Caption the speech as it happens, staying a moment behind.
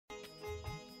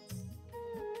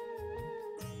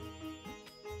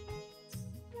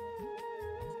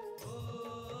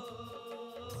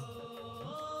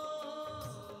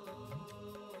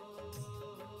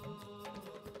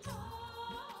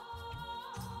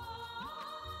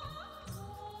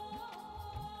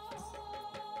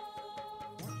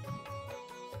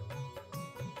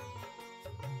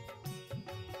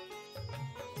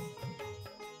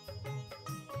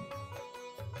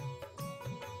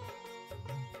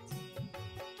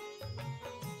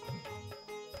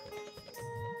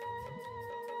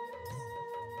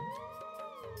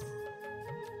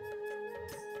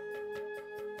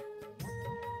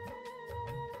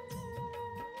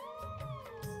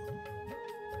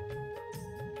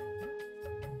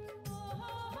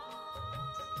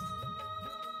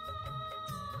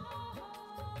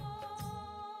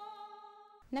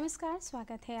नमस्कार,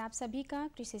 स्वागत है आप सभी का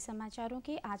कृषि समाचारों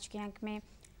के आज के अंक में।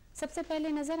 सबसे पहले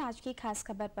नजर आज की खास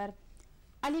खबर पर।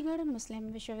 अलीगढ़ मुस्लिम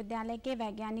विश्वविद्यालय के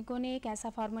वैज्ञानिकों ने एक ऐसा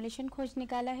फॉर्मुलेशन खोज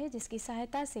निकाला है जिसकी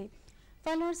सहायता से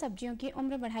फल और सब्जियों की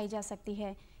उम्र बढ़ाई जा सकती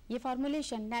है। ये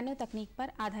फॉर्मुलेशन नैनो तकनीक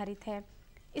पर आधारित है।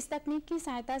 इस तकनीक की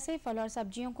सहायता से फल और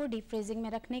सब्जियों को डीप फ्रीजिंग में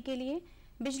रखने के लिए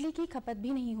बिजली की खपत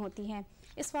भी नहीं होती है।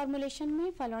 इस फॉर्मुलेशन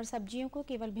में फल और सब्जियों को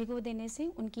केवल भिगो देने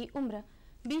से उनकी उम्र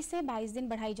 20 से 22 दिन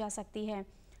बढ़ाई जा सकती है।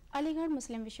 अलीगढ़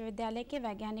मुस्लिम विश्वविद्यालय के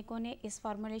वैज्ञानिकों ने इस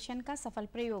फॉर्मुलेशन का सफल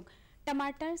प्रयोग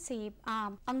टमाटर, सेब,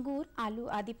 आम, अंगूर, आलू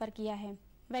आदि पर किया है।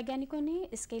 वैज्ञानिकों ने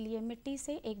इसके लिए मिट्टी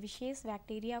से एक विशेष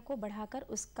बैक्टीरिया को बढ़ाकर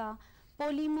उसका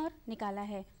पॉलीमर निकाला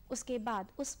है। उसके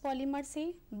बाद उस पॉलीमर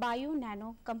से बायो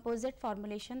नैनो कंपोजिट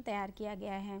फॉर्मुलेशन तैयार किया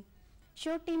गया है।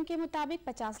 शोध टीम के मुताबिक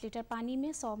 50 लीटर पानी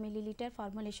में 100 मिलीलीटर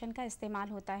फॉर्मुलेशन का इस्तेमाल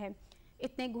होता है।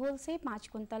 इतने घोल से 5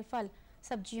 कुंतल फल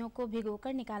सब्जियों को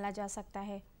भिगोकर निकाला जा सकता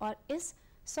है और इस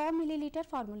 100 मिलीलीटर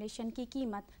फॉर्मुलेशन की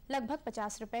कीमत लगभग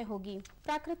 50 रुपए होगी।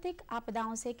 प्राकृतिक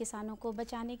आपदाओं से किसानों को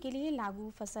बचाने के लिए लागू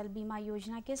फसल बीमा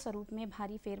योजना के स्वरूप में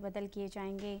भारी फेरबदल किए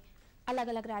जाएंगे। अलग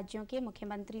अलग राज्यों के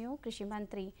मुख्यमंत्रियों, कृषि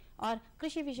मंत्री और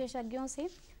कृषि विशेषज्ञों से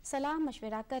सलाह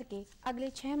मशविरा करके अगले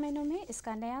 6 महीनों में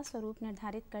इसका नया स्वरूप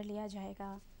निर्धारित कर लिया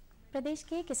जाएगा। प्रदेश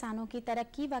के किसानों की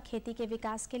तरक्की व खेती के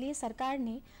विकास के लिए सरकार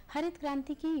ने हरित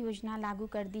क्रांति की योजना लागू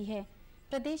कर दी है।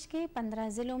 प्रदेश के 15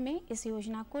 जिलों में इस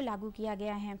योजना को लागू किया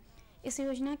गया है। इस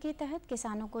योजना के तहत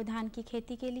किसानों को धान की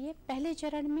खेती के लिए पहले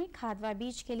चरण में खाद व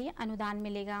बीज के लिए अनुदान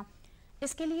मिलेगा।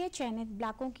 इसके लिए चयनित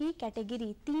ब्लॉकों की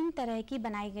कैटेगरी 3 तरह की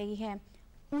बनाई गई है।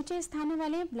 ऊंचे स्थानों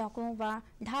वाले ब्लॉकों व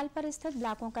ढाल पर स्थित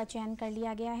ब्लॉकों का चयन कर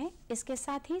लिया गया है। इसके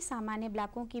साथ ही सामान्य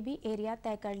ब्लॉकों की भी एरिया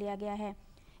तय कर लिया गया है।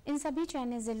 इन सभी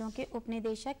चयनित जिलों के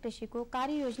उपनिदेशक कृषि को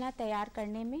कार्य योजना तैयार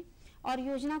करने में और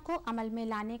योजना को अमल में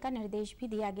लाने का निर्देश भी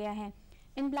दिया गया है।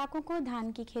 इन ब्लॉकों को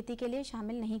धान की खेती के लिए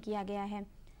शामिल नहीं किया गया है।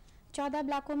 14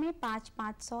 ब्लॉकों में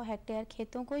 500 हेक्टेयर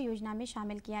खेतों को योजना में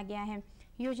शामिल किया गया है।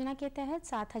 योजना के तहत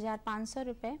 7,500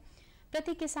 रुपये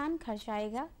प्रति किसान खर्च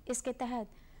आएगा। इसके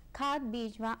तहत खाद,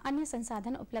 बीज व अन्य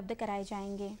संसाधन उपलब्ध कराए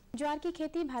जाएंगे। ज्वार की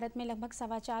खेती भारत में लगभग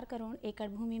 4.25 करोड़ एकड़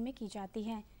भूमि में की जाती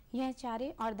है। यह चारे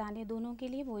और दाने दोनों के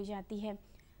लिए बोई जाती है।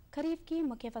 खरीफ की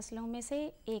मुख्य फसलों में से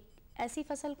एक ऐसी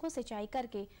फसल को सिंचाई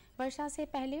करके वर्षा से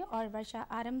पहले और वर्षा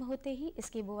आरंभ होते ही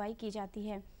इसकी बुआई की जाती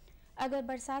है। अगर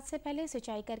बरसात से पहले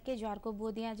सिंचाई करके ज्वार को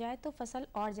बो दिया जाए तो फसल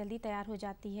और जल्दी तैयार हो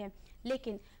जाती है,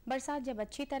 लेकिन बरसात जब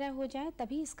अच्छी तरह हो जाए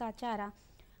तभी इसका चारा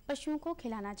पशुओं को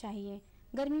खिलाना चाहिए।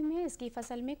 गर्मी में इसकी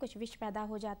फसल में कुछ विष पैदा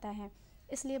हो जाता है,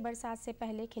 इसलिए बरसात से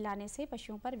पहले खिलाने से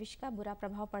पशुओं पर विष का बुरा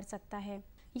प्रभाव पड़ सकता है।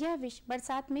 यह विष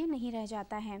बरसात में नहीं रह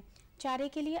जाता है। चारे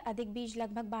के लिए अधिक बीज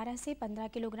लगभग 12 से 15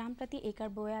 किलोग्राम प्रति एकड़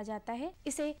बोया जाता है।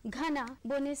 इसे घना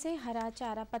बोने से हरा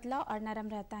चारा पतला और नरम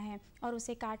रहता है और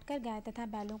उसे काटकर गाय तथा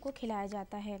बैलों को खिलाया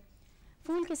जाता है।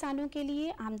 फूल किसानों के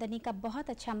लिए आमदनी का बहुत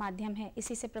अच्छा माध्यम है।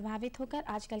 इसी से प्रभावित होकर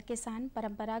आजकल किसान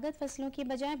परंपरागत फसलों की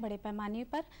बजाय बड़े पैमाने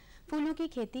पर फूलों की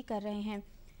खेती कर रहे हैं।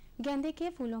 गेंदे के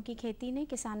फूलों की खेती ने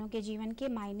किसानों के जीवन के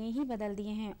मायने ही बदल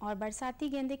दिए हैं और बरसाती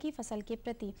गेंदे की फसल के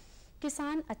प्रति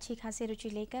किसान अच्छी खासी रुचि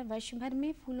लेकर वर्ष भर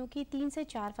में फूलों की 3 से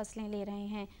 4 फसलें ले रहे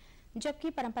हैं, जबकि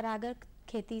परंपरागत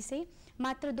खेती से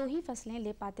मात्र 2 ही फसलें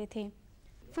ले पाते थे।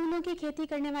 फूलों की खेती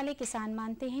करने वाले किसान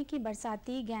मानते हैं कि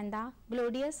बरसाती गेंदा,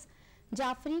 ग्लोडियस,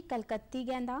 जाफरी, कलकत्ती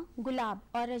गेंदा, गुलाब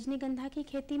और रजनीगंधा की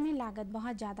खेती में लागत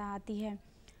बहुत ज़्यादा आती है।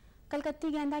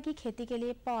 कलकत्ती गेंदा की खेती के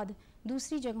लिए पौध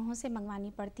दूसरी जगहों से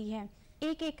मंगवानी पड़ती है।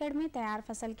 1 एकड़ में तैयार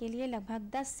फसल के लिए लगभग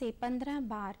 10 से 15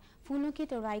 बार फूलों की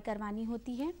तुड़वाई करवानी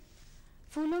होती है।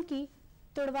 फूलों की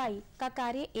तुड़वाई का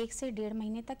कार्य 1 से 1.5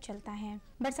 महीने तक चलता है।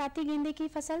 बरसाती गेंदे की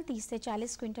फसल 30 से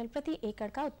 40 क्विंटल प्रति एकड़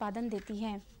का उत्पादन देती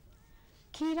है।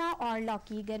 खीरा और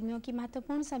लौकी गर्मियों की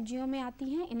महत्वपूर्ण सब्जियों में आती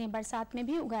हैं। इन्हें बरसात में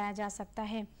भी उगाया जा सकता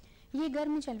है। ये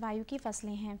गर्म जलवायु की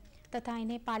फसलें हैं तथा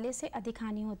इन्हें पाले से अधिक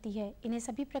हानि होती है। इन्हें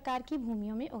सभी प्रकार की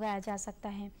भूमियों में उगाया जा सकता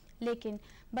है, लेकिन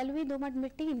बलुई दोमट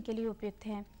मिट्टी इनके लिए उपयुक्त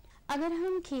है। अगर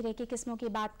हम खीरे की किस्मों की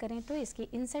बात करें तो इसकी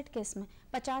इनसेट किस्म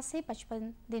 50 से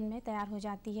 55 दिन में तैयार हो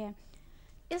जाती है।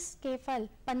 इसके फल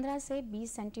 15 से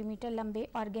 20 सेंटीमीटर लंबे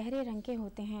और गहरे रंग के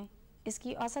होते हैं।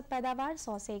 इसकी औसत पैदावार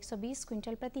 100 से 120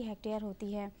 क्विंटल प्रति हेक्टेयर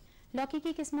होती है। लौकी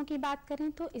की किस्मों की बात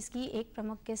करें तो इसकी एक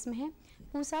प्रमुख किस्म है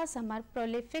पूसा समर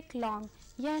प्रोलिफिक लॉन्ग।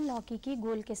 यह लौकी की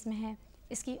गोल किस्म है।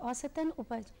 इसकी औसतन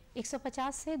उपज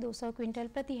 150 से 200 क्विंटल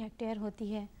प्रति हेक्टेयर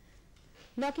होती है।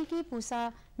 लौकी की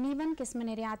पूसा नीवन किस्म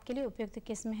निर्यात के लिए उपयुक्त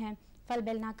किस्म है। फल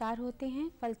बेलनाकार होते हैं।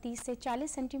 फल 30 से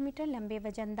 40 सेंटीमीटर लंबे,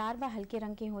 वजनदार व हल्के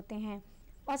रंग के होते हैं।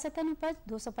 औसतन उपज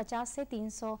 250 से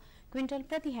 300 क्विंटल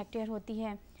प्रति हेक्टेयर होती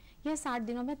है। यह 60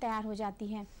 दिनों में तैयार हो जाती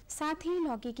है। साथ ही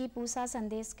लौकी की पूसा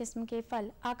संदेश किस्म के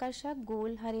फल आकर्षक,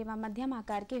 गोल, हरे व मध्यम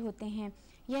आकार के होते हैं।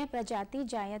 यह प्रजाति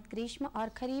जायद, ग्रीष्म और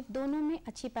खरीफ दोनों में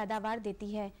अच्छी पैदावार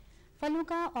देती है। फलों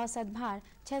का औसत भार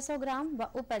 600 ग्राम व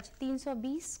उपज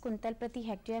 320 कुंतल प्रति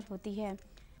हेक्टेयर होती है।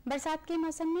 बरसात के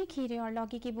मौसम में खीरे और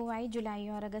लौकी की बुआई जुलाई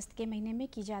और अगस्त के महीने में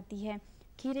की जाती है।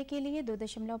 खीरे के लिए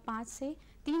 2.5 से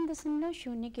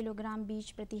 3.0 किलोग्राम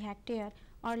बीज प्रति हेक्टेयर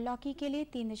और लौकी के लिए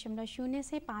 3.0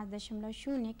 से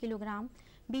 5.0 किलोग्राम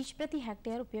बीज प्रति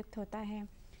हेक्टेयर उपयुक्त होता है।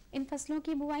 इन फसलों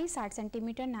की बुआई 60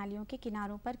 सेंटीमीटर नालियों के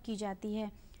किनारों पर की जाती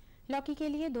है। लौकी के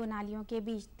लिए 2 नालियों के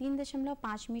बीच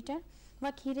 3.5 मीटर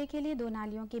व खीरे के लिए 2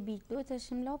 नालियों के बीच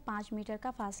 2.5 मीटर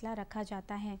का फासला रखा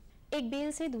जाता है। एक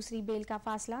बेल से दूसरी बेल का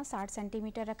फासला 60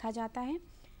 सेंटीमीटर रखा जाता है।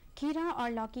 खीरा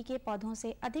और लौकी के पौधों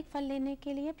से अधिक फल लेने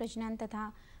के लिए प्रजनन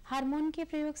तथा हार्मोन के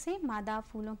प्रयोग से मादा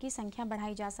फूलों की संख्या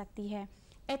बढ़ाई जा सकती है।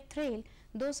 एथ्रेल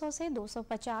 200 से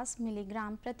 250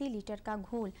 मिलीग्राम प्रति लीटर का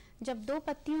घोल जब 2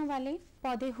 पत्तियों वाले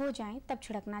पौधे हो जाएं तब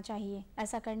छिड़कना चाहिए।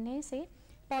 ऐसा करने से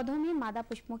पौधों में मादा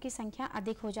पुष्पों की संख्या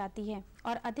अधिक हो जाती है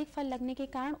और अधिक फल लगने के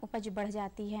कारण उपज बढ़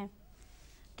जाती है।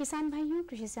 किसान भाइयों,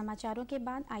 कृषि समाचारों के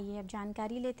बाद आइए अब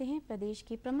जानकारी लेते हैं प्रदेश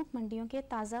की प्रमुख मंडियों के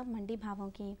ताज़ा मंडी भावों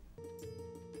की।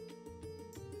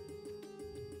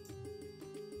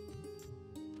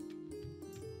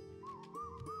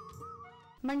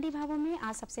 मंडी भावों में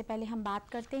आज सबसे पहले हम बात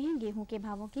करते हैं गेहूं के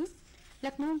भावों की।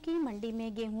 लखनऊ की मंडी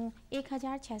में गेहूं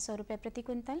 1,600 रुपये प्रति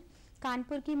कुंतल,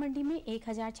 कानपुर की मंडी में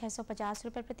 1,650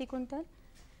 रुपये प्रति कुंतल,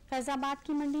 फैजाबाद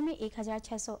की मंडी में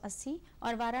 1,680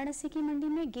 और वाराणसी की मंडी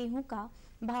में गेहूं का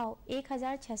भाव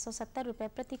 1,670 रुपये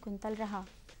प्रति कुंतल रहा।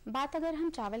 बात अगर हम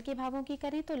चावल के भावों की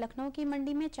करें तो लखनऊ की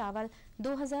मंडी में चावल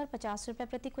 2,050 रुपये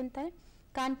प्रति कुंतल,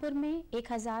 कानपुर में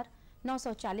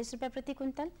 1,940 रुपये प्रति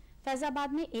कुंतल,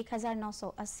 फैजाबाद में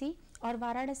 1,980 और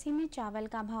वाराणसी में चावल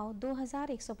का भाव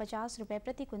 2,150 रुपये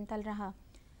प्रति कुंतल रहा।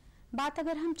 बात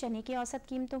अगर हम चने की औसत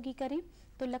कीमतों की करें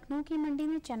तो लखनऊ की मंडी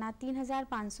में चना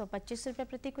 3,525 रुपये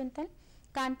प्रति कुंतल,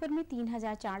 कानपुर में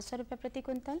 3,400 रुपये प्रति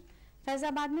कुंतल,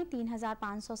 फैजाबाद में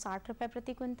 3,560 रुपये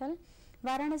प्रति कुंतल,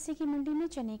 वाराणसी की मंडी में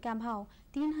चने का भाव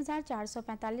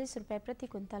 3,445 रुपये प्रति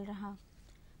कुंतल रहा।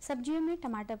 सब्जियों में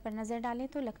टमाटर पर नजर डालें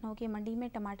तो लखनऊ की मंडी में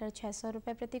टमाटर 600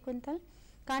 रुपये प्रति कुंतल,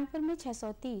 कानपुर में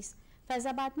 630,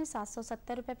 फैजाबाद में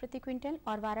 770 रुपये प्रति क्विंटल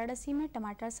और वाराणसी में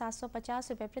टमाटर 750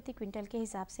 रुपये प्रति क्विंटल के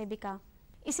हिसाब से बिका।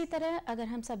 इसी तरह अगर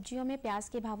हम सब्जियों में प्याज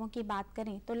के भावों की बात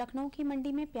करें तो लखनऊ की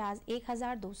मंडी में प्याज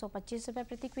 1,225 रुपये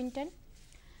प्रति क्विंटल,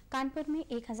 कानपुर में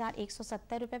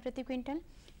 1,170 रुपये प्रति क्विंटल,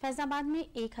 फैजाबाद में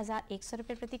 1,100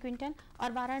 रुपये प्रति क्विंटल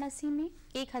और वाराणसी में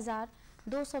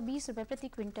 1,220 रुपये प्रति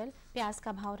क्विंटल प्याज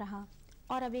का भाव रहा।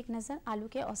 और अब एक नज़र आलू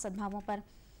के औसत भावों पर।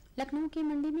 लखनऊ की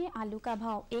मंडी में आलू का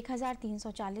भाव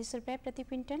 1,340 रुपये प्रति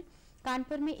क्विंटल,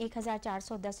 कानपुर में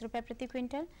 1,410 रुपये प्रति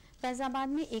क्विंटल, फैजाबाद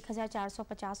में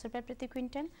 1,450 रुपये प्रति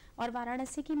क्विंटल और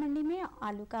वाराणसी की मंडी में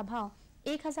आलू का भाव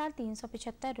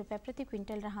 1,375 रुपये प्रति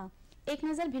क्विंटल रहा। एक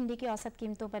नज़र भिंडी की औसत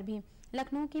कीमतों पर भी।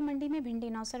 लखनऊ की मंडी में भिंडी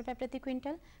 900 रुपये प्रति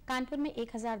क्विंटल, कानपुर में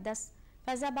 1,010,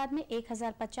 फैजाबाद में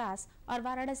 1,050 और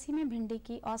वाराणसी में भिंडी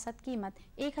की औसत कीमत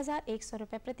 1,100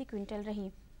 रुपये प्रति क्विंटल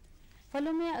रही।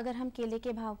 फलों में अगर हम केले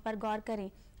के भाव पर गौर करें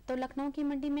तो लखनऊ की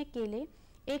मंडी में केले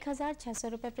 1,600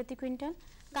 रुपये प्रति क्विंटल,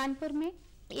 कानपुर में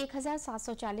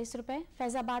 1,740 रुपये,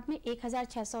 फैजाबाद में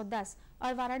 1,610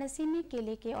 और वाराणसी में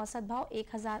केले के औसत भाव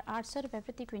 1,800 रुपये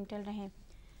प्रति क्विंटल रहे।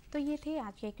 तो ये थे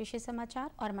आज के कृषि समाचार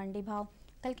और मंडी भाव।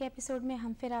 कल के एपिसोड में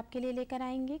हम फिर आपके लिए लेकर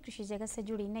आएंगे कृषि जगत से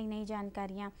जुड़ी नई नई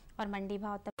जानकारियां और मंडी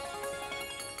भाव। तक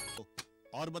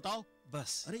और बताओ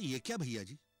बस। अरे ये क्या भैया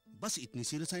जी, बस इतनी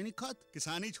सी रासायनिक खाद?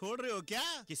 किसानी छोड़ रहे हो क्या?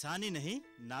 किसानी नहीं,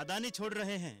 नादानी छोड़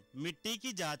रहे हैं। मिट्टी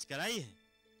की जांच कराई है।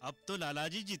 अब तो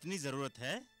लालाजी जितनी जरूरत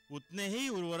है उतने ही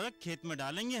उर्वरक खेत में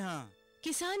डालेंगे। हाँ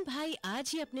किसान भाई आज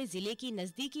ही अपने जिले की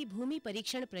नजदीकी भूमि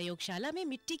परीक्षण प्रयोगशाला में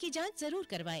मिट्टी की जांच जरूर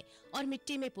करवाएं और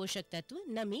मिट्टी में पोषक तत्व,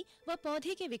 नमी व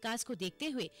पौधे के विकास को देखते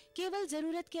हुए केवल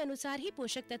जरूरत के अनुसार ही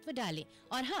पोषक तत्व डालें।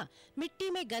 और हाँ, मिट्टी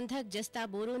में गंधक, जस्ता,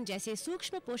 बोरोन जैसे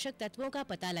सूक्ष्म पोषक तत्वों का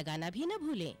पता लगाना भी न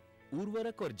भूलें।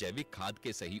 उर्वरक और जैविक खाद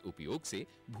के सही उपयोग से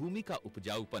भूमि का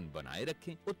उपजाऊपन बनाए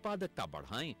रखें, उत्पादकता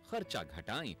बढ़ाएं, खर्चा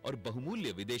घटाएं और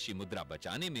बहुमूल्य विदेशी मुद्रा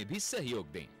बचाने में भी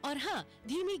सहयोग दें। और हाँ,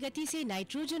 धीमी गति से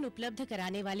नाइट्रोजन उपलब्ध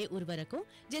कराने वाले उर्वरकों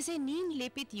जैसे नीम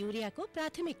लेपित यूरिया को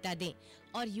प्राथमिकता दें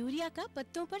और यूरिया का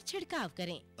पत्तों पर छिड़काव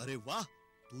करें। अरे वाह,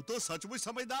 तू तो सचमुच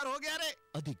समझदार हो गया रे।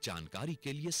 अधिक जानकारी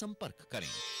के लिए संपर्क करें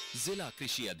जिला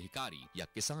कृषि अधिकारी या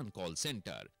किसान कॉल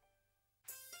सेंटर।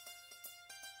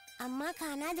 अम्मा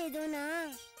खाना दे दो ना।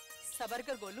 सबर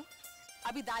कर गोलू,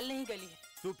 अभी दाल नहीं गली है।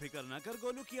 तू फिक्र ना कर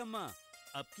गोलू की अम्मा,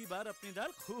 अब की बार अपनी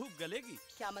दाल खूब गलेगी।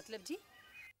 क्या मतलब जी?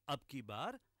 अब की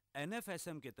बार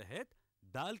NFSM के तहत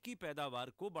दाल की पैदावार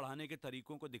को बढ़ाने के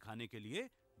तरीकों को दिखाने के लिए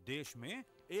देश में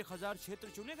 1000 क्षेत्र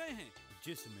चुने गए हैं,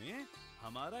 जिसमें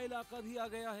हमारा इलाका भी आ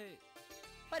गया है।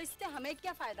 पर इससे हमें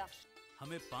क्या फायदा?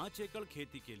 हमें 5 एकड़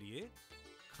खेती के लिए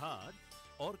खाद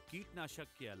और कीटनाशक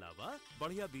के अलावा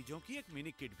बढ़िया बीजों की एक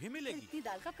मिनी किट भी मिलेगी। इतनी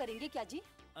दाल का करेंगे क्या जी?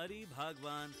 अरे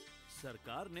भगवान,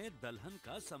 सरकार ने दलहन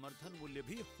का समर्थन मूल्य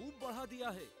भी खूब बढ़ा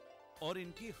दिया है और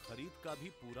इनकी खरीद का भी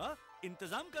पूरा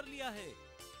इंतजाम कर लिया है।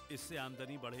 इससे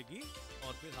आमदनी बढ़ेगी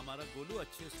और फिर हमारा गोलू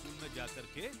अच्छे स्कूल में जाकर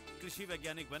के कृषि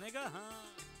वैज्ञानिक बनेगा।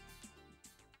 हाँ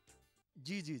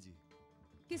जी जी जी।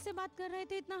 किससे बात कर रहे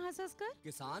थे इतना हंस हंस कर?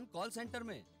 किसान कॉल सेंटर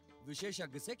में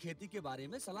विशेषज्ञ से खेती के बारे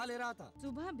में सलाह ले रहा था।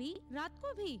 सुबह भी रात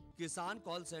को भी? किसान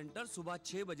कॉल सेंटर सुबह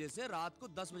 6 बजे से रात को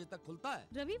 10 बजे तक खुलता है।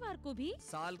 रविवार को भी?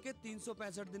 साल के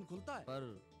 365 दिन खुलता है।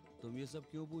 पर तुम ये सब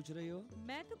क्यों पूछ रही हो?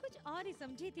 मैं तो कुछ और ही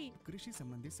समझी थी। कृषि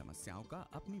संबंधी समस्याओं का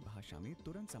अपनी भाषा में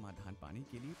तुरंत समाधान पाने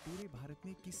के लिए पूरे भारत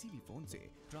में किसी भी फोन से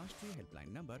राष्ट्रीय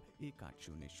हेल्पलाइन नंबर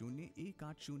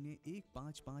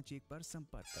 1800-180-1551 पर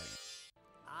संपर्क करें।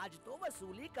 आज तो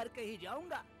वसूली करके ही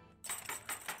जाऊंगा।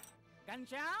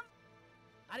 घनश्याम,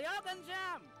 अरे ओ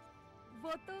घनश्याम।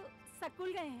 वो तो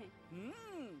स्कूल गए हैं।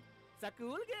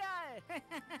 स्कूल गया है।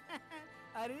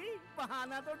 अरे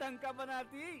बहाना तो ढंग का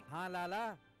बनाती। हाँ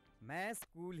लाला, मैं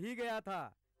स्कूल ही गया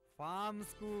था, फार्म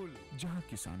स्कूल, जहाँ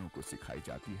किसानों को सिखाई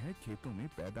जाती है खेतों में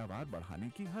पैदावार बढ़ाने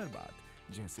की हर बात,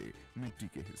 जैसे मिट्टी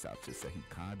के हिसाब से सही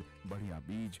खाद, बढ़िया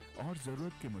बीज और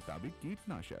जरूरत के मुताबिक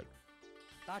कीटनाशक,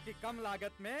 ताकि कम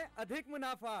लागत में अधिक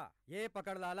मुनाफा। ये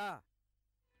पकड़ लाला,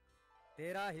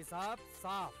 तेरा हिसाब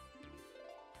साफ।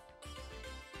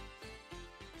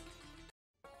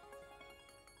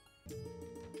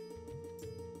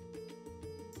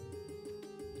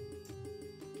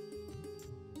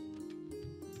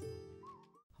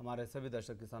 हमारे सभी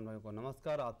दर्शक किसान भाइयों को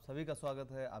नमस्कार। आप सभी का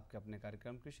स्वागत है आपके अपने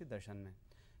कार्यक्रम कृषि दर्शन में।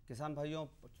 किसान भाइयों,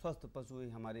 स्वस्थ पशु ही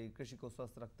हमारी कृषि को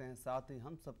स्वस्थ रखते हैं, साथ ही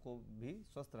हम सबको भी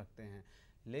स्वस्थ रखते हैं।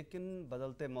 लेकिन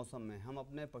बदलते मौसम में हम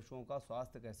अपने पशुओं का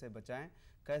स्वास्थ्य कैसे बचाएं,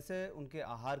 कैसे उनके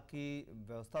आहार की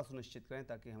व्यवस्था सुनिश्चित करें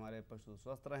ताकि हमारे पशु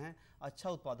स्वस्थ रहें, अच्छा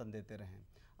उत्पादन देते रहें।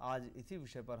 आज इसी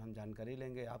विषय पर हम जानकारी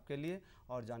लेंगे आपके लिए,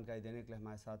 और जानकारी देने के लिए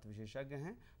हमारे साथ विशेषज्ञ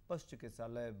हैं पशु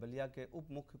चिकित्सालय बलिया के उप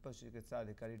मुख्य पशु चिकित्सा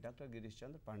अधिकारी डॉक्टर गिरीश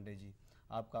चंद्र पांडे जी।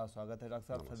 आपका स्वागत है डॉक्टर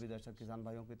साहब सभी दर्शक किसान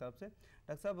भाइयों की तरफ से।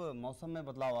 डॉक्टर साहब, मौसम में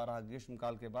बदलाव आ रहा है,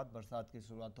 ग्रीष्मकाल के बाद बरसात की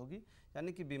शुरुआत होगी,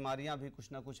 यानी कि बीमारियां भी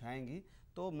कुछ ना कुछ आएंगी।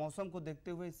 तो मौसम को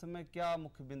देखते हुए इस समय क्या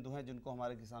मुख्य बिंदु हैं जिनको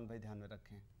हमारे किसान भाई ध्यान में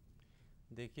रखें?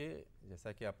 देखिए,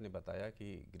 जैसा कि आपने बताया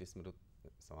कि ग्रीष्म ऋतु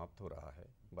समाप्त हो रहा है,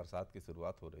 बरसात की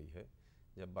शुरुआत हो रही है।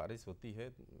 जब बारिश होती है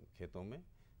खेतों में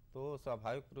तो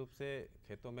स्वाभाविक रूप से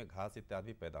खेतों में घास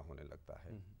इत्यादि पैदा होने लगता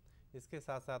है। इसके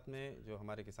साथ साथ में जो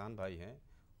हमारे किसान भाई हैं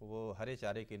वो हरे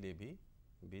चारे के लिए भी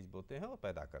बीज बोते हैं और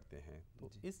पैदा करते हैं। तो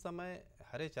इस समय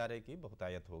हरे चारे की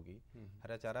बहुतायत होगी,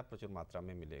 हरा चारा प्रचुर मात्रा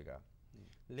में मिलेगा।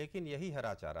 लेकिन यही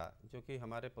हरा चारा जो कि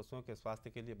हमारे पशुओं के स्वास्थ्य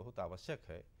के लिए बहुत आवश्यक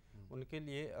है, उनके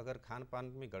लिए अगर खान पान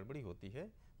में गड़बड़ी होती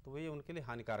है तो ये उनके लिए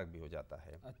हानिकारक भी हो जाता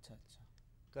है। अच्छा।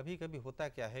 कभी कभी होता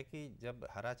क्या है कि जब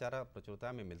हरा चारा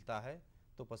प्रचुरता में मिलता है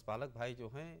तो पशुपालक भाई जो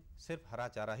हैं सिर्फ हरा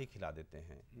चारा ही खिला देते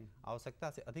हैं।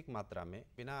 आवश्यकता से अधिक मात्रा में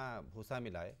बिना भूसा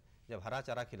मिलाए जब हरा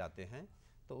चारा खिलाते हैं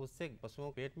तो उससे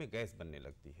पशुओं के पेट में गैस बनने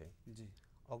लगती है जी।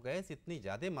 और गैस इतनी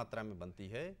ज़्यादा मात्रा में बनती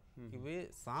है कि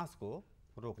वे सांस को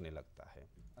रोकने लगता है।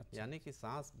 अच्छा। यानी कि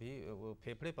सांस भी, वो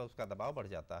फेफड़े पर उसका दबाव बढ़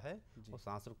जाता है, वो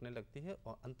सांस रुकने लगती है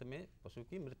और अंत में पशु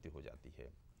की मृत्यु हो जाती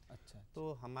है। अच्छा।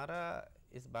 तो हमारा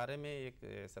इस बारे में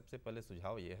एक सबसे पहले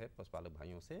सुझाव ये है पशुपालक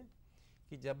भाइयों से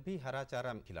कि जब भी हरा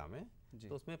चारा खिलावें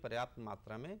तो उसमें पर्याप्त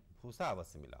मात्रा में भूसा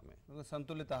अवश्य मिलावें।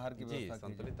 संतुलित आहार की व्यवस्था जी,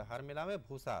 संतुलित आहार मिलावें।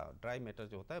 भूसा, ड्राई मैटर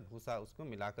जो होता है भूसा, उसको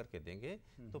मिला करके देंगे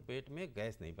तो पेट में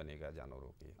गैस नहीं बनेगा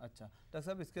जानवरों की। अच्छा डॉक्टर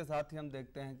साहब, इसके साथ ही हम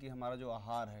देखते हैं कि हमारा जो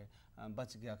आहार है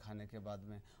बच गया खाने के बाद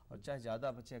में, और चाहे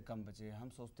ज़्यादा बचे कम बचे,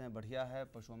 हम सोचते हैं बढ़िया है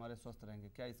पशु हमारे स्वस्थ रहेंगे,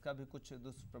 क्या इसका भी कुछ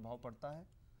दुष्प्रभाव पड़ता है?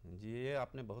 जी, ये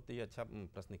आपने बहुत ही अच्छा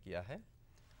प्रश्न किया है।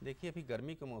 देखिए, अभी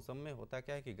गर्मी के मौसम में होता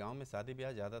क्या है कि गांव में शादी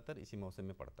ब्याह ज़्यादातर इसी मौसम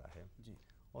में पड़ता है जी।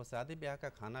 और शादी ब्याह का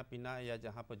खाना पीना या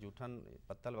जहाँ पर जूठन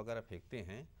पत्तल वगैरह फेंकते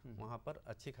हैं वहाँ पर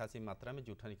अच्छी खासी मात्रा में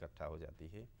जूठन इकट्ठा हो जाती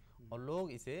है और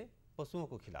लोग इसे पशुओं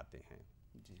को खिलाते हैं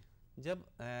जी। जब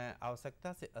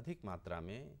आवश्यकता से अधिक मात्रा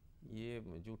में ये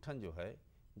जूठन जो है,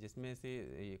 जिसमें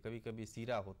से कभी कभी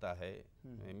सीरा होता है,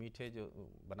 मीठे जो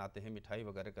बनाते हैं मिठाई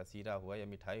वगैरह का सीरा हुआ या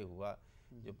मिठाई हुआ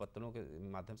जो पत्तलों के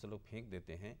माध्यम से लोग फेंक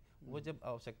देते हैं, वो जब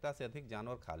आवश्यकता से अधिक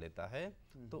जानवर खा लेता है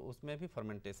तो उसमें भी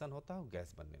फर्मेंटेशन होता है और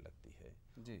गैस बनने लगती है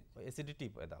जी। और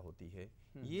एसिडिटी पैदा होती है।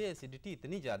 ये एसिडिटी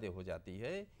इतनी ज़्यादा हो जाती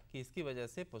है कि इसकी वजह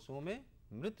से पशुओं में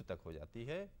मृत्यु तक हो जाती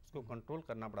है। उसको कंट्रोल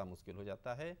करना बड़ा मुश्किल हो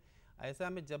जाता है। ऐसा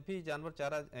में जब भी जानवर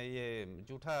चारा ये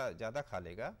जूठा ज़्यादा खा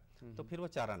लेगा तो फिर वो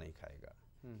चारा नहीं खाएगा,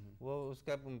 वो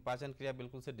उसका पाचन क्रिया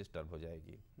बिल्कुल से डिस्टर्ब हो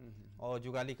जाएगी और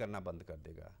जुगाली करना बंद कर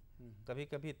देगा। कभी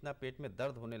कभी इतना पेट में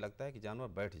दर्द होने लगता है कि जानवर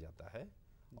बैठ जाता है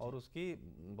और उसकी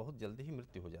बहुत जल्दी ही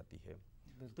मृत्यु हो जाती है।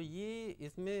 तो ये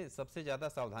इसमें सबसे ज़्यादा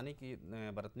सावधानी की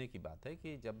बरतने की बात है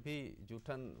कि जब भी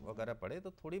जूठन वगैरह पड़े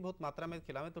तो थोड़ी बहुत मात्रा में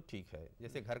खिलावें तो ठीक है।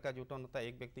 जैसे घर का जूठन होता है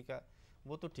एक व्यक्ति का,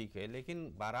 वो तो ठीक है,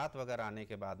 लेकिन बारात वगैरह आने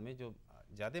के बाद में जो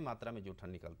ज़्यादा मात्रा में जूठन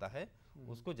निकलता है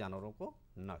उसको जानवरों को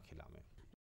ना खिलावें।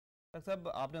 डॉक्टर साहब,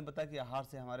 आपने बताया कि आहार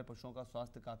से हमारे पशुओं का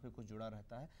स्वास्थ्य काफ़ी कुछ जुड़ा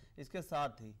रहता है। इसके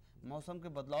साथ ही मौसम के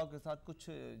बदलाव के साथ कुछ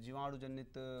जीवाणु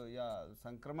जनित या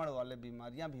संक्रमण वाले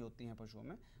बीमारियां भी होती हैं पशुओं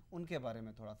में, उनके बारे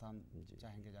में थोड़ा सा हम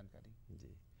चाहेंगे जानकारी।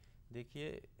 जी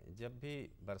देखिए, जब भी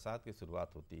बरसात की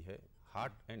शुरुआत होती है,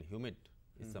 हॉट एंड ह्यूमिड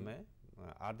इस समय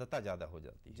आर्द्रता ज़्यादा हो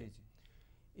जाती है।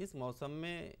 इस मौसम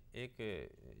में एक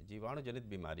जीवाणु जनित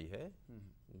बीमारी है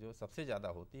जो सबसे ज़्यादा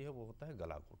होती है, वो होता है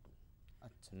गला घोटू।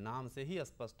 अच्छा। नाम से ही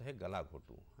स्पष्ट है, गला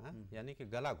घोटू, यानी कि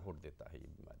गला घोट देता है ये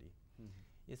बीमारी।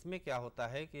 इसमें क्या होता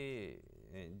है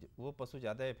कि वो पशु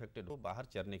ज़्यादा इफेक्टेड हो, बाहर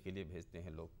चरने के लिए भेजते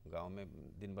हैं लोग, गांव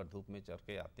में दिन भर धूप में चर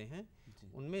के आते हैं,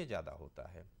 उनमें ज़्यादा होता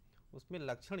है। उसमें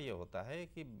लक्षण ये होता है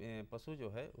कि पशु जो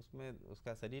है उसमें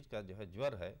उसका शरीर का जो है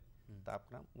ज्वर है,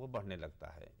 तापमान वो बढ़ने लगता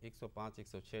है,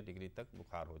 105-106 डिग्री तक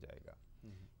बुखार हो जाएगा।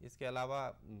 इसके अलावा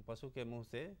पशु के मुंह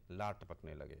से लार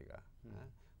टपकने लगेगा,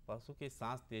 पशु की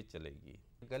सांस तेज चलेगी,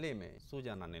 गले में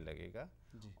सूजन आने लगेगा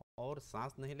और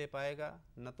सांस नहीं ले पाएगा,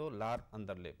 न तो लार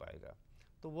अंदर ले पाएगा,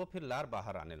 तो वो फिर लार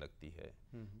बाहर आने लगती है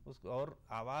उसको, और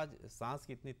आवाज़ सांस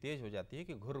की इतनी तेज हो जाती है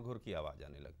कि घुर घुर की आवाज़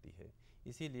आने लगती है।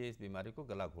 इसीलिए इस बीमारी को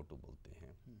गला घोटू बोलते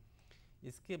हैं।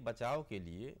 इसके बचाव के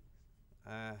लिए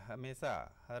हमेशा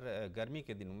हर गर्मी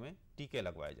के दिनों में टीके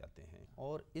लगवाए जाते हैं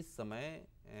और इस समय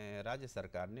राज्य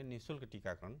सरकार ने निःशुल्क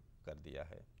टीकाकरण कर दिया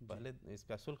है। पहले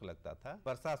इसका शुल्क लगता था,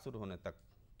 बरसात शुरू होने तक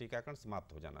टीकाकरण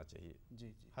समाप्त हो जाना चाहिए।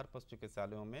 जी। हर पशु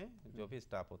चिकित्सालयों में जो भी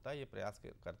स्टाफ होता है ये प्रयास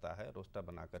करता है, रोस्टर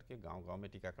बना करके गांव-गांव में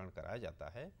टीकाकरण कराया जाता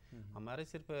है। हमारे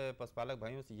सिर्फ पशुपालक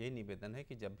भाइयों से यही निवेदन है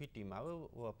कि जब भी टीम आवे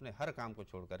वो अपने हर काम को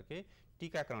छोड़ करके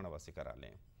टीकाकरण अवश्य करा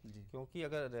लें, क्योंकि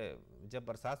अगर जब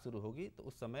बरसात शुरू होगी तो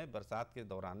उस समय बरसात के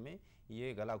दौरान में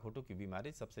ये गला घोटू की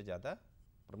बीमारी सबसे ज़्यादा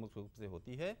प्रमुख रूप से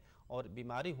होती है और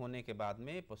बीमारी होने के बाद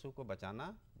में पशु को बचाना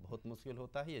बहुत मुश्किल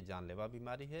होता है। ये जानलेवा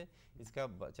बीमारी है, इसका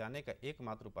बचाने का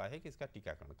एकमात्र उपाय है कि इसका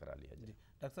टीकाकरण करा लिया जाए।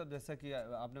 डॉक्टर साहब, जैसा कि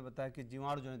आपने बताया कि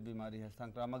जीवाणु जनित बीमारी है,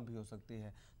 संक्रामक भी हो सकती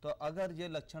है, तो अगर ये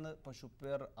लक्षण पशु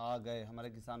पर आ गए, हमारे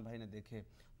किसान भाई ने देखे,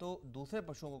 तो दूसरे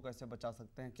पशुओं को कैसे बचा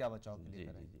सकते हैं, क्या बचाव के लिए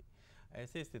करें? जी,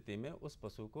 ऐसे स्थिति में उस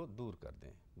पशु को दूर कर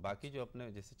दें। बाकी जो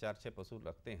अपने जैसे 4-6 पशु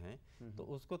रखते हैं तो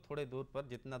उसको थोड़े दूर पर,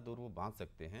 जितना दूर वो बांध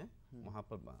सकते हैं वहाँ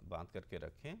पर बांध करके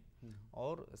रखें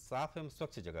और साफ एवं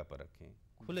स्वच्छ जगह पर रखें,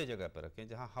 खुले जगह पर रखें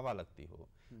जहाँ हवा लगती हो।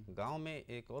 गांव में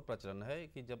एक और प्रचलन है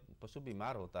कि जब पशु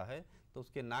बीमार होता है तो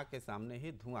उसके नाक के सामने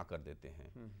ही धुआं कर देते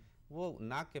हैं। वो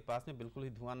नाक के पास में बिल्कुल ही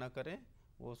धुआं ना करें,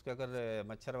 वो उसके अगर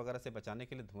मच्छर वगैरह से बचाने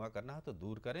के लिए धुआं करना है तो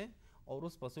दूर करें और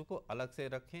उस पशु को अलग से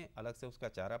रखें, अलग से उसका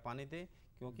चारा पानी दें,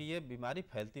 क्योंकि ये बीमारी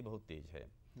फैलती बहुत तेज है।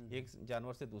 एक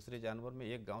जानवर से दूसरे जानवर में,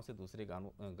 एक गांव से दूसरे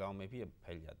गांव में भी ये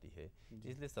फैल जाती है।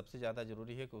 इसलिए सबसे ज़्यादा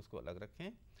जरूरी है कि उसको अलग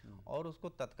रखें और उसको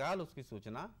तत्काल उसकी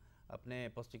सूचना अपने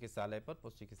पशु चिकित्सालय पर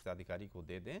पशु चिकित्सा अधिकारी को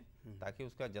दे दें ताकि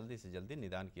उसका जल्दी से जल्दी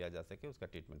निदान किया जा सके, उसका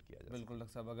ट्रीटमेंट किया जा सके। बिल्कुल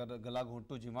डॉक्टर साहब, अगर गला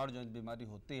घोटू जीवाणु जनित बीमारी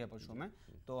होती है पशुओं में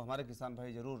तो हमारे किसान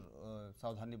भाई जरूर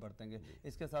सावधानी बरतेंगे।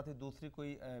 इसके साथ ही दूसरी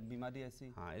कोई बीमारी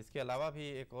ऐसी? हाँ, इसके अलावा भी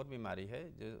एक और बीमारी है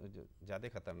जो ज़्यादा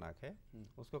खतरनाक है,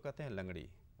 उसको कहते हैं लंगड़ी,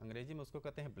 अंग्रेजी में उसको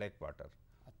कहते हैं ब्लैक वाटर।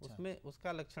 उसमें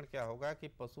उसका लक्षण क्या होगा कि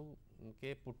पशु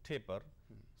के पुट्ठे पर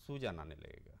सूजन आने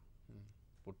लगेगा,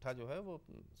 पुट्ठा जो है वो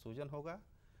सूजन होगा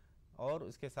और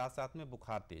इसके साथ साथ में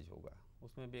बुखार तेज होगा,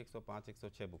 उसमें भी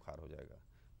 105-106 बुखार हो जाएगा,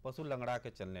 पशु लंगड़ा के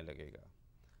चलने लगेगा,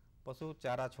 पशु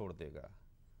चारा छोड़ देगा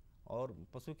और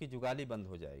पशु की जुगाली बंद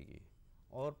हो जाएगी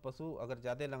और पशु अगर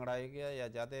ज़्यादा लंगड़ाएगा या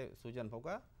ज़्यादा सूजन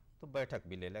होगा तो बैठक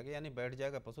भी ले लगेगा, यानी बैठ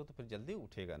जाएगा पशु तो फिर जल्दी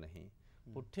उठेगा नहीं।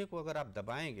 पुट्ठे को अगर आप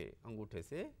दबाएंगे अंगूठे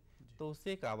से तो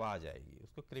उससे एक आवाज़ आएगी,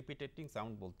 उसको क्रिपिटेटिंग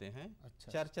साउंड बोलते हैं।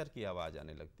 चर चर की आवाज़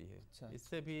आने लगती है।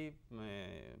 इससे भी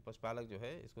पशुपालक जो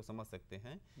है इसको समझ सकते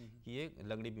हैं कि ये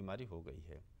लंगड़ी बीमारी हो गई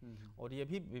है और ये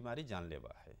भी बीमारी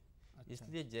जानलेवा है।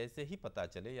 इसलिए जैसे ही पता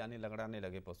चले यानी लगड़ाने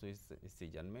लगे पशु इस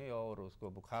सीजन में और उसको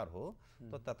बुखार हो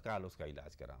तो तत्काल उसका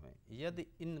इलाज करावें। यदि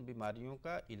इन बीमारियों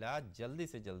का इलाज जल्दी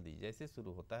से जल्दी जैसे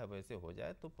शुरू होता है वैसे हो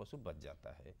जाए तो पशु बच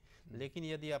जाता है। लेकिन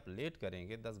यदि आप लेट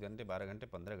करेंगे 10 घंटे 12 घंटे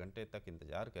 15 घंटे तक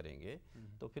इंतजार करेंगे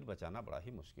तो फिर बचाना बड़ा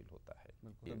ही मुश्किल होता है।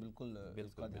 बिल्कुल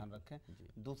इसका ध्यान रखें।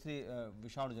 दूसरी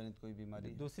विषाणु जनित कोई बीमारी,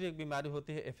 दूसरी एक बीमारी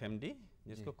होती है FMD,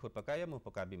 जिसको खुरपका या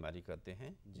मुंहपका बीमारी कहते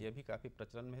हैं। ये भी काफ़ी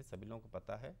प्रचलन में है, सभी लोगों को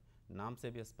पता है, नाम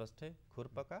से भी स्पष्ट है,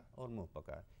 खुरपका और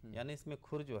मुंहपका। यानी इसमें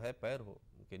खुर जो है पैर हो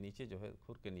के नीचे जो है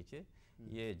खुर के नीचे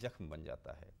ये जख्म बन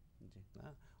जाता है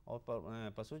ना,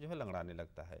 और पशु जो है लंगड़ाने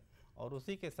लगता है और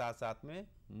उसी के साथ साथ में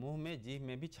मुंह में जीभ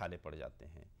में भी छाले पड़ जाते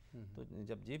हैं। तो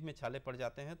जब जीभ में छाले पड़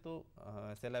जाते हैं तो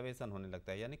सेलावेशन होने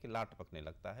लगता है यानी कि लाट पकने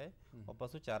लगता है और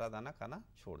पशु चारा दाना खाना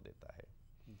छोड़ देता है।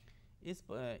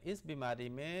 इस बीमारी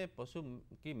में पशु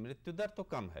की मृत्यु दर तो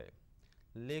कम है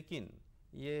लेकिन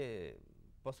ये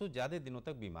पशु ज़्यादा दिनों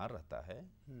तक बीमार रहता है।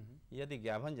 यदि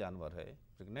ग्याभन जानवर है,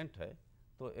 प्रेग्नेंट है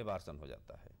तो एबार्सन हो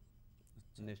जाता है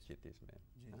निश्चित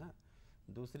इसमें। हाँ,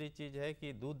 दूसरी चीज़ है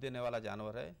कि दूध देने वाला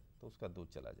जानवर है तो उसका दूध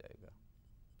चला जाएगा।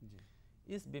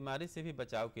 इस बीमारी से भी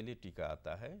बचाव के लिए टीका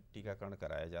आता है, टीकाकरण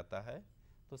कराया जाता है।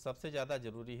 तो सबसे ज़्यादा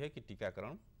ज़रूरी है कि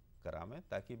टीकाकरण करावें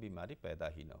ताकि बीमारी पैदा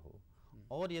ही ना हो।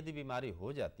 और यदि बीमारी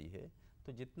हो जाती है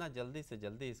तो जितना जल्दी से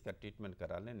जल्दी इसका ट्रीटमेंट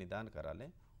करा लें, निदान करा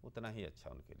लें, उतना ही अच्छा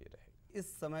उनके लिए रहेगा।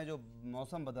 इस समय जो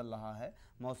मौसम बदल रहा है,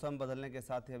 मौसम बदलने के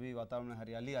साथ ही अभी वातावरण में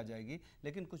हरियाली आ जाएगी,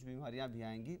 लेकिन कुछ बीमारियां भी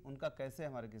आएंगी। उनका कैसे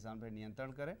हमारे किसान भाई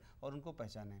नियंत्रण करें और उनको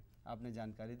पहचानें, आपने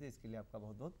जानकारी दी, इसके लिए आपका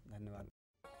बहुत बहुत धन्यवाद।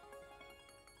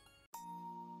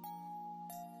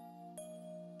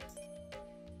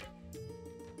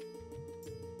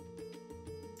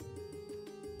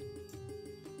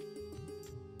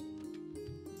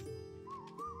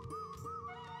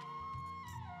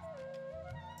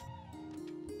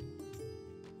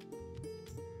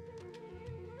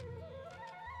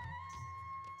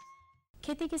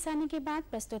 खेती किसानी के बाद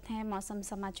प्रस्तुत हैं मौसम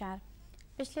समाचार।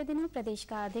 पिछले दिनों प्रदेश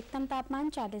का अधिकतम तापमान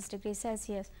 40 डिग्री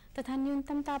सेल्सियस तथा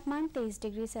न्यूनतम तापमान 23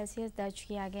 डिग्री सेल्सियस दर्ज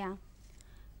किया गया।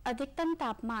 अधिकतम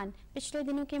तापमान पिछले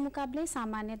दिनों के मुकाबले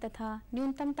सामान्य तथा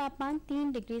न्यूनतम तापमान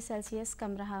 3 डिग्री सेल्सियस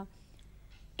कम रहा।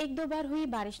 एक दो बार हुई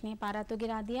बारिश ने पारा तो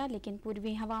गिरा दिया, लेकिन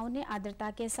पूर्वी हवाओं ने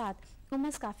आर्द्रता के साथ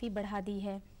उमस काफी बढ़ा दी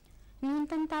है।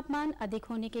 न्यूनतम तापमान अधिक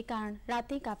होने के कारण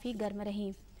रातें काफी गर्म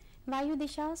रहीं। वायु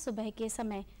दिशा सुबह के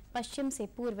समय पश्चिम से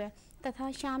पूर्व तथा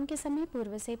शाम के समय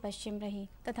पूर्व से पश्चिम रही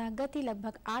तथा गति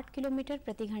लगभग 8 किलोमीटर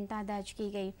प्रति घंटा दर्ज की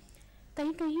गई।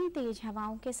 कहीं कहीं तेज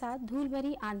हवाओं के साथ धूल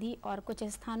भरी आंधी और कुछ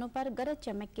स्थानों पर गरज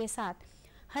चमक के साथ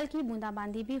हल्की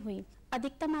बूंदाबांदी भी हुई।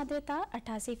 अधिकतम आर्द्रता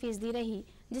 88% रही,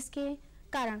 जिसके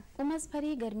कारण उमस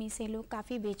भरी गर्मी से लोग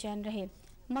काफी बेचैन रहे।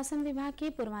 मौसम विभाग के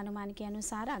पूर्वानुमान के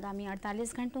अनुसार आगामी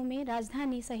 48 घंटों में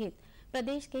राजधानी सहित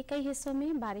प्रदेश के कई हिस्सों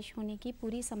में बारिश होने की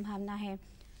पूरी संभावना है।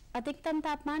 अधिकतम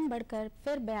तापमान बढ़कर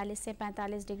फिर 42 से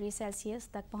 45 डिग्री सेल्सियस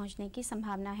तक पहुंचने की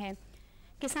संभावना है।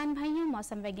 किसान भाइयों,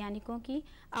 मौसम वैज्ञानिकों की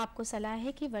आपको सलाह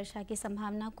है कि वर्षा की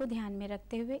संभावना को ध्यान में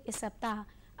रखते हुए इस सप्ताह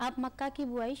आप मक्का की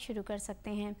बुआई शुरू कर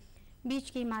सकते हैं। बीज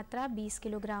की मात्रा 20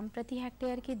 किलोग्राम प्रति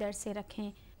हेक्टेयर की दर से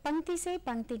रखें। पंक्ति से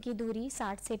पंक्ति की दूरी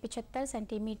 60 से 75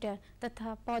 सेंटीमीटर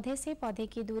तथा पौधे से पौधे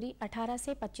की दूरी 18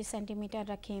 से 25 सेंटीमीटर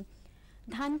रखें।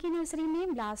 धान की नर्सरी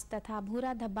में ब्लास्ट तथा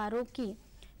भूरा धब्बा रोग की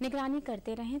निगरानी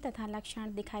करते रहें तथा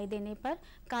लक्षण दिखाई देने पर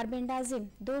कार्बेंडाजिम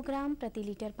 2 ग्राम प्रति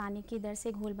लीटर पानी की दर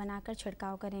से घोल बनाकर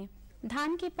छिड़काव करें।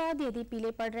 धान के पौधे यदि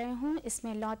पीले पड़ रहे हों,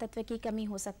 इसमें लौ तत्व की कमी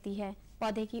हो सकती है।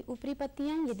 पौधे की ऊपरी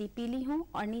पत्तियां यदि पीली हों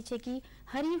और नीचे की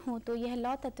हरी हों तो यह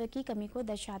लौ तत्व की कमी को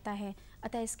दर्शाता है।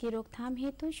 अतः इसकी रोकथाम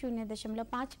हेतु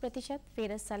 0.5%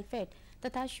 फेरस सल्फेट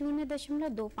तथा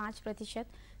 0.25%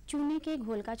 चूने के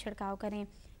घोल का छिड़काव करें।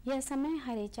 यह समय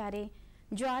हरे चारे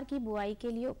ज्वार की बुआई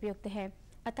के लिए उपयुक्त है।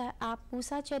 अतः आप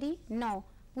पूसा चरी 9,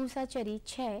 पूसा चरी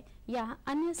 6 या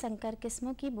अन्य संकर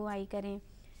किस्मों की बुआई करें।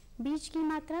 बीज की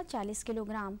मात्रा 40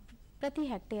 किलोग्राम प्रति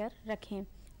हेक्टेयर रखें।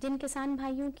 जिन किसान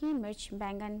भाइयों की मिर्च,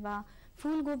 बैंगन व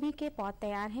फूल गोभी के पौध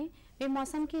तैयार हैं, वे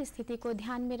मौसम की स्थिति को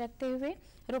ध्यान में रखते हुए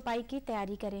रोपाई की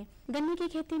तैयारी करें। गन्ने की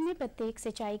खेती में प्रत्येक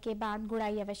सिंचाई के बाद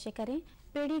गुड़ाई अवश्य करें।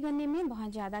 पेड़ी गन्ने में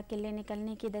बहुत ज़्यादा किल्ले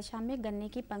निकलने की दशा में गन्ने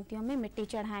की पंक्तियों में मिट्टी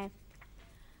चढ़ाएं।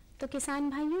 तो किसान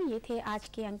भाइयों, ये थे आज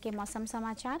के अंक के मौसम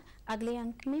समाचार। अगले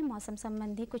अंक में मौसम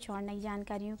संबंधी कुछ और नई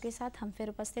जानकारियों के साथ हम फिर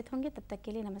उपस्थित होंगे। तब तक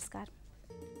के लिए नमस्कार।